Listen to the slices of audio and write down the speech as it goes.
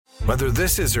Whether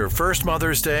this is her first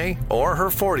Mother's Day or her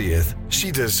 40th, she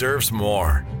deserves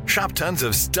more. Shop tons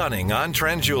of stunning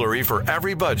on-trend jewelry for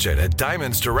every budget at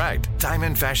Diamonds Direct.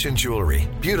 Diamond fashion jewelry,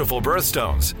 beautiful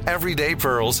birthstones, everyday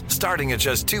pearls starting at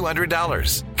just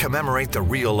 $200. Commemorate the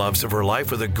real loves of her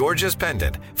life with a gorgeous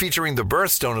pendant featuring the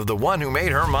birthstone of the one who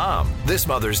made her mom. This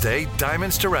Mother's Day,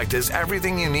 Diamonds Direct is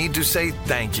everything you need to say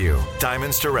thank you.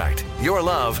 Diamonds Direct. Your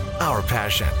love, our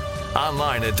passion.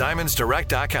 Online at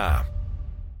diamondsdirect.com.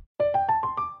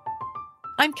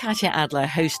 I'm Katya Adler,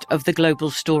 host of The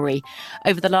Global Story.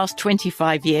 Over the last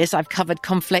 25 years, I've covered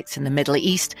conflicts in the Middle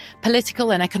East,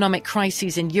 political and economic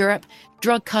crises in Europe,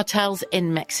 drug cartels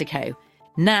in Mexico.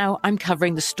 Now I'm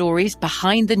covering the stories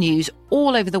behind the news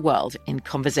all over the world in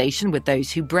conversation with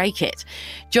those who break it.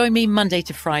 Join me Monday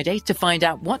to Friday to find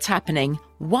out what's happening,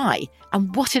 why,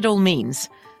 and what it all means.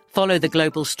 Follow The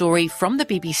Global Story from the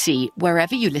BBC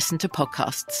wherever you listen to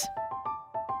podcasts.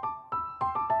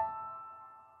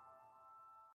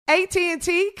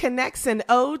 AT&T connects an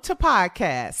ode to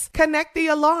podcasts. Connect the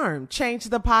alarm. Change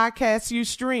the podcast you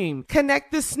stream.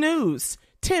 Connect the snooze.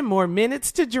 10 more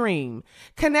minutes to dream.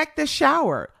 Connect the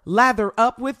shower. Lather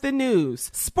up with the news.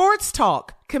 Sports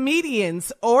talk,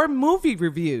 comedians, or movie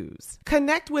reviews.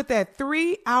 Connect with that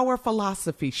 3-hour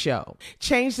philosophy show.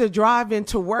 Change the drive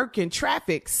into work in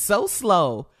traffic so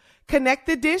slow. Connect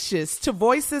the dishes to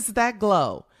voices that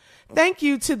glow. Thank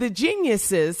you to the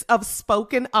geniuses of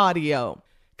spoken audio.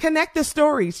 Connect the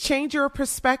stories, change your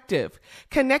perspective.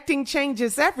 Connecting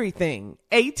changes everything.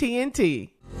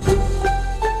 AT&T.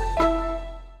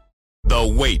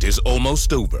 The wait is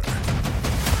almost over.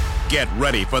 Get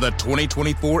ready for the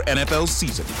 2024 NFL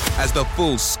season as the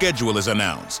full schedule is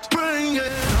announced.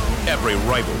 Every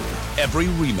rivalry, every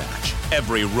rematch,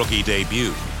 every rookie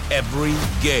debut, every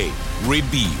game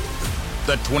revealed.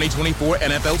 The 2024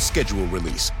 NFL schedule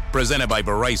release, presented by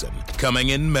Verizon, coming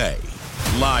in May.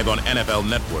 Live on NFL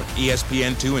Network,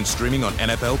 ESPN2, and streaming on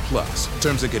NFL Plus.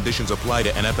 Terms and conditions apply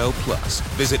to NFL Plus.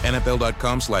 Visit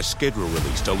NFL.com/schedule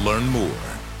release to learn more.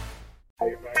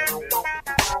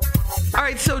 All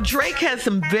right, so Drake has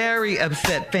some very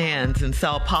upset fans in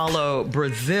Sao Paulo,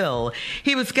 Brazil.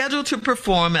 He was scheduled to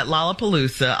perform at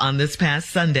Lollapalooza on this past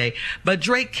Sunday, but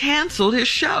Drake canceled his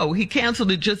show. He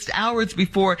canceled it just hours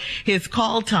before his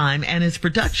call time, and his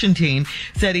production team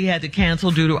said he had to cancel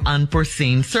due to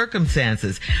unforeseen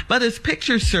circumstances. But as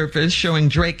pictures surfaced showing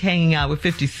Drake hanging out with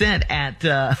 50 Cent at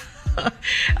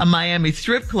a Miami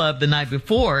strip club the night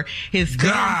before, his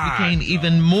fans became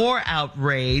even more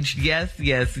outraged, yes,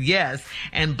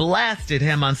 and blasted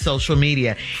him on social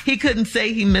media. He couldn't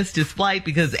say he missed his flight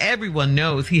because everyone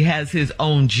knows he has his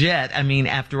own jet. I mean,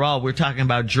 after all, we're talking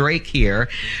about Drake here.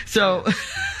 So...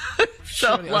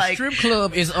 So, a strip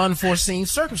club is unforeseen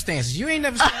circumstances. You ain't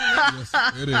never seen that.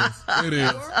 Yes, it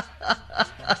is.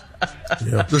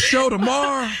 Yeah. The show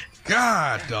tomorrow.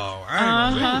 God, dog.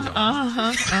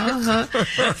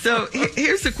 So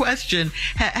here's the question.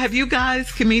 Have you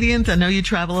guys, comedians, I know you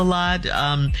travel a lot,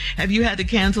 have you had to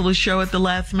cancel a show at the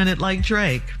last minute like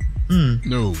Drake?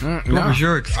 No. What was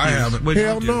your excuse? I haven't.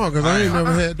 Hell no, because I ain't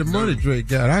never had the money Drake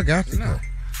got. I got to go.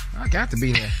 I got to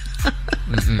be there.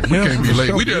 We can't be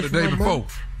late. We there the day before.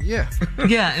 Yeah.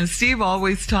 Yeah, and Steve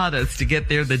always taught us to get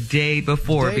there the day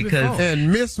before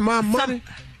and miss my money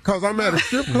because I'm at a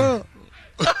strip club.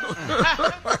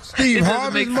 Steve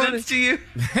Harvey's money. Sense to you?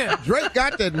 Drake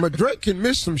got that. But Drake can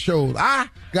miss some shows. I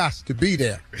got to be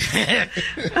there.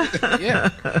 Yeah.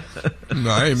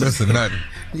 No, I ain't missing nothing.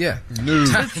 Yeah. No.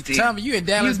 Tommy, you in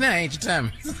Dallas now, ain't you,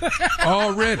 Tommy?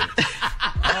 Already.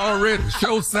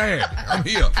 Show sad. I'm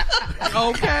here.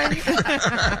 Okay.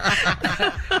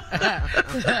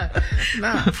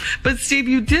 No. But Steve,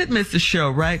 you did miss the show,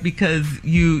 right? Because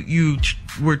you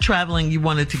were traveling. You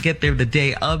wanted to get there the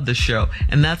day of the show,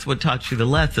 and that's what taught you the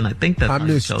lesson. I think that's. I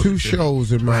missed 2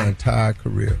 shows in my entire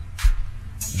career.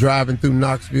 Driving through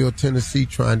Knoxville, Tennessee,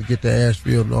 trying to get to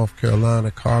Asheville, North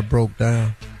Carolina. Car broke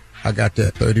down. I got there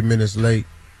 30 minutes late.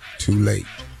 Too late.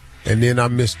 And then I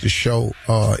missed the show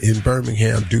in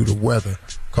Birmingham due to weather,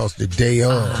 cause the day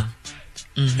of,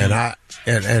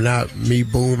 and me,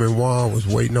 Boom, and Juan was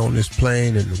waiting on this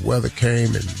plane, and the weather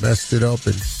came and messed it up,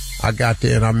 and I got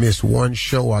there and I missed 1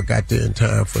 show. I got there in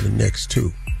time for the next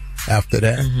 2. After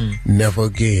that, never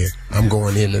again. I'm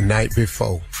going in the night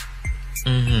before.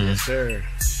 Yes, sir.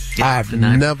 I've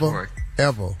never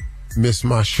ever missed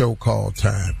my show call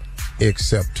time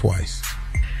except twice.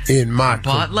 In my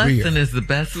career. Lesson is the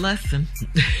best lesson.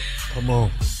 Come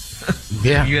on.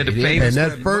 Yeah. You had to pay. And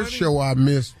that first show I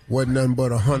missed wasn't nothing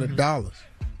but $100.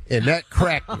 And that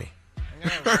cracked me.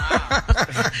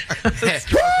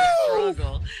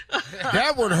 struggle.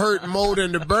 That would hurt more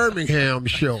than the Birmingham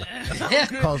show.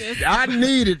 Because I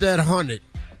needed that 100.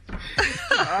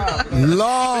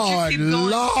 Lord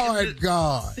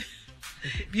God.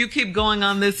 If you keep going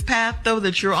on this path, though,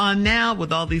 that you're on now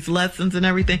with all these lessons and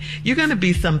everything, you're going to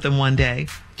be something one day.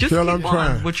 Just Girl, keep I'm on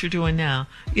trying. what you're doing now.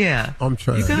 Yeah. I'm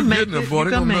trying. You're going to You make getting it. it, boy.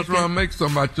 They're You're going to going mess to around and make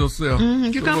something about yourself.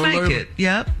 You're going to make it.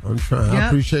 Yep. I'm trying. I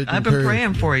appreciate the I've been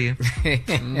encouragement. praying for you.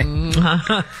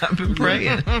 I've been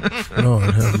praying. Lord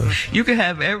have mercy. You could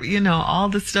have all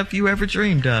the stuff you ever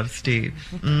dreamed of, Steve.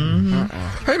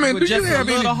 Mm-hmm. Hey, man, With do you just have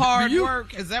a any little hard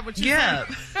work? Is that what you Yeah.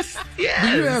 saying? Do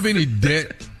you have any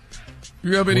debt? Do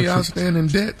you have any outstanding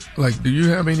debt? Like, do you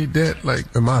have any debt? Like,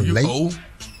 Am I you late? owe?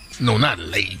 No, not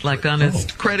late. Like on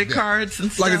his credit cards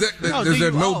and stuff. Like, is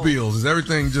there no owe? bills? Is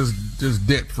everything just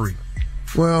debt free?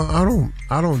 Well,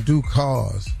 I don't do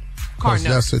cars. Car Because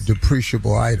that's a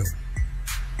depreciable item.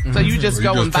 So you just You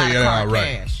go just and buy pay the it car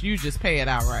outright. cash. You just pay it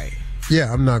outright.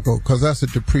 Yeah, I'm not going because that's a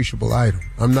depreciable item.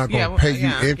 I'm not going to pay you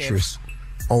I get it. interest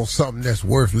on something that's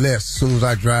worth less as soon as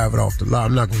I drive it off the lot.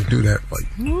 I'm not going to do that for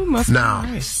you. Ooh, must Now,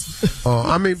 be nice.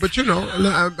 I mean, but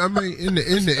I mean, in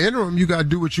the interim, you got to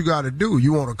do what you got to do.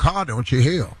 You want a car, don't you?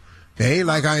 Hell, it ain't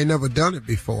like I ain't never done it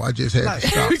before. I just had to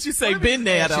stop. You say been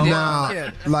there though. Now,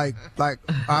 Yeah. like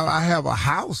I have a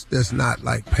house that's not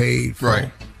like paid for,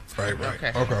 Right.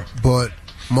 Okay. Okay. but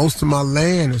most of my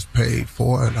land is paid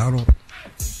for, and I don't.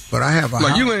 But I have a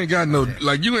Like house. you ain't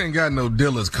got no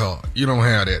dealer's card. You don't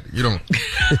have that. You don't.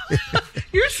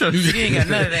 You're so You ain't got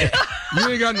none of that. You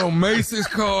ain't got no Macy's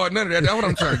card. None of that. That's what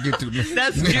I'm trying to get to.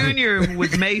 That's Junior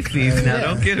with Macy's now.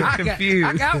 Don't get him confused.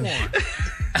 I got one.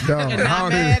 Dog, And not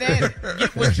mad at it.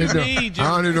 Get what you need. I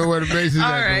don't even know where the Macy's All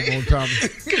at right. no more, Tommy.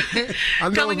 I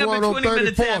know Coming it's up one at on 20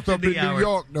 minutes 34th after up the in New hour.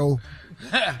 York, though.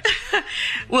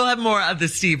 We'll have more of the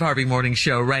Steve Harvey Morning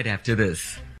Show right after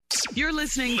this. You're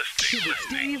listening to the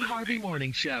Steve Harvey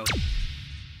Morning Show.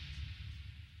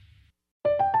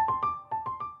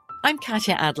 I'm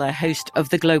Katya Adler, host of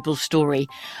The Global Story.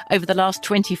 Over the last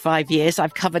 25 years,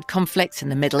 I've covered conflicts in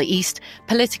the Middle East,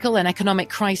 political and economic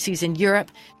crises in Europe,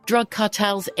 drug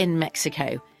cartels in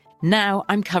Mexico. Now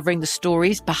I'm covering the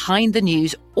stories behind the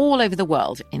news all over the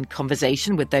world in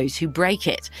conversation with those who break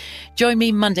it. Join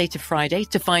me Monday to Friday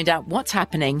to find out what's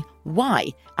happening, why,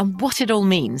 and what it all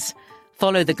means.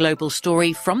 Follow The Global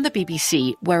Story from the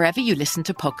BBC wherever you listen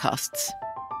to podcasts.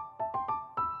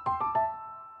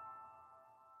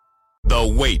 The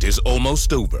wait is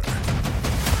almost over.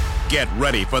 Get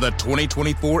ready for the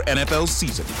 2024 NFL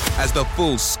season as the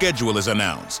full schedule is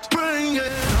announced.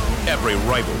 Every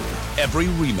rivalry, every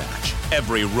rematch,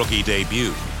 every rookie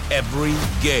debut, every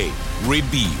game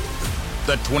revealed.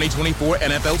 The 2024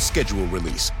 NFL schedule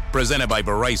release, presented by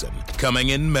Verizon, coming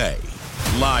in May.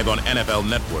 Live on NFL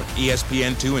Network,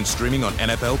 ESPN2, and streaming on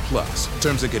NFL Plus.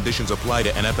 Terms and conditions apply to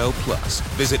NFL Plus.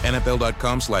 Visit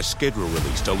NFL.com/schedule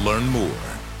release to learn more.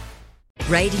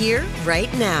 Right here,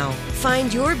 right now.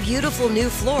 Find your beautiful new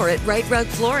floor at Right Rug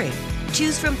Flooring.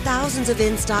 Choose from thousands of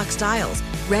in-stock styles,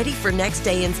 ready for next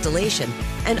day installation,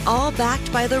 and all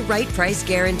backed by the right price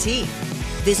guarantee.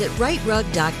 Visit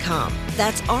rightrug.com.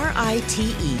 That's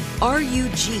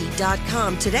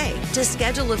RITERUG.com today to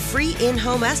schedule a free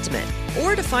in-home estimate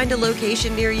or to find a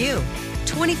location near you.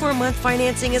 24-month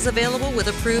financing is available with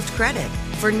approved credit.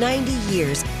 For 90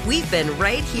 years, we've been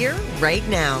right here, right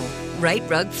now. Right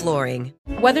Rug Flooring.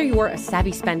 Whether you're a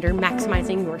savvy spender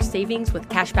maximizing your savings with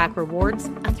cashback rewards,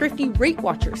 a thrifty rate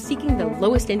watcher seeking the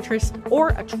lowest interest, or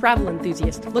a travel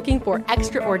enthusiast looking for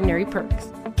extraordinary perks,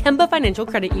 Kemba Financial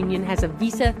Credit Union has a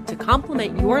visa to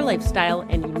complement your lifestyle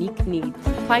and unique needs.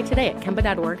 Apply today at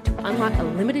Kemba.org to unlock a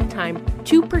limited-time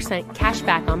 2% cash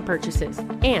back on purchases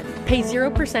and pay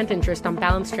 0% interest on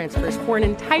balance transfers for an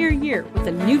entire year with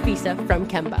a new visa from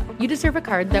Kemba. You deserve a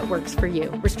card that works for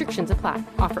you. Restrictions apply.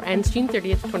 Offer ends June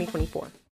 30th, 2024.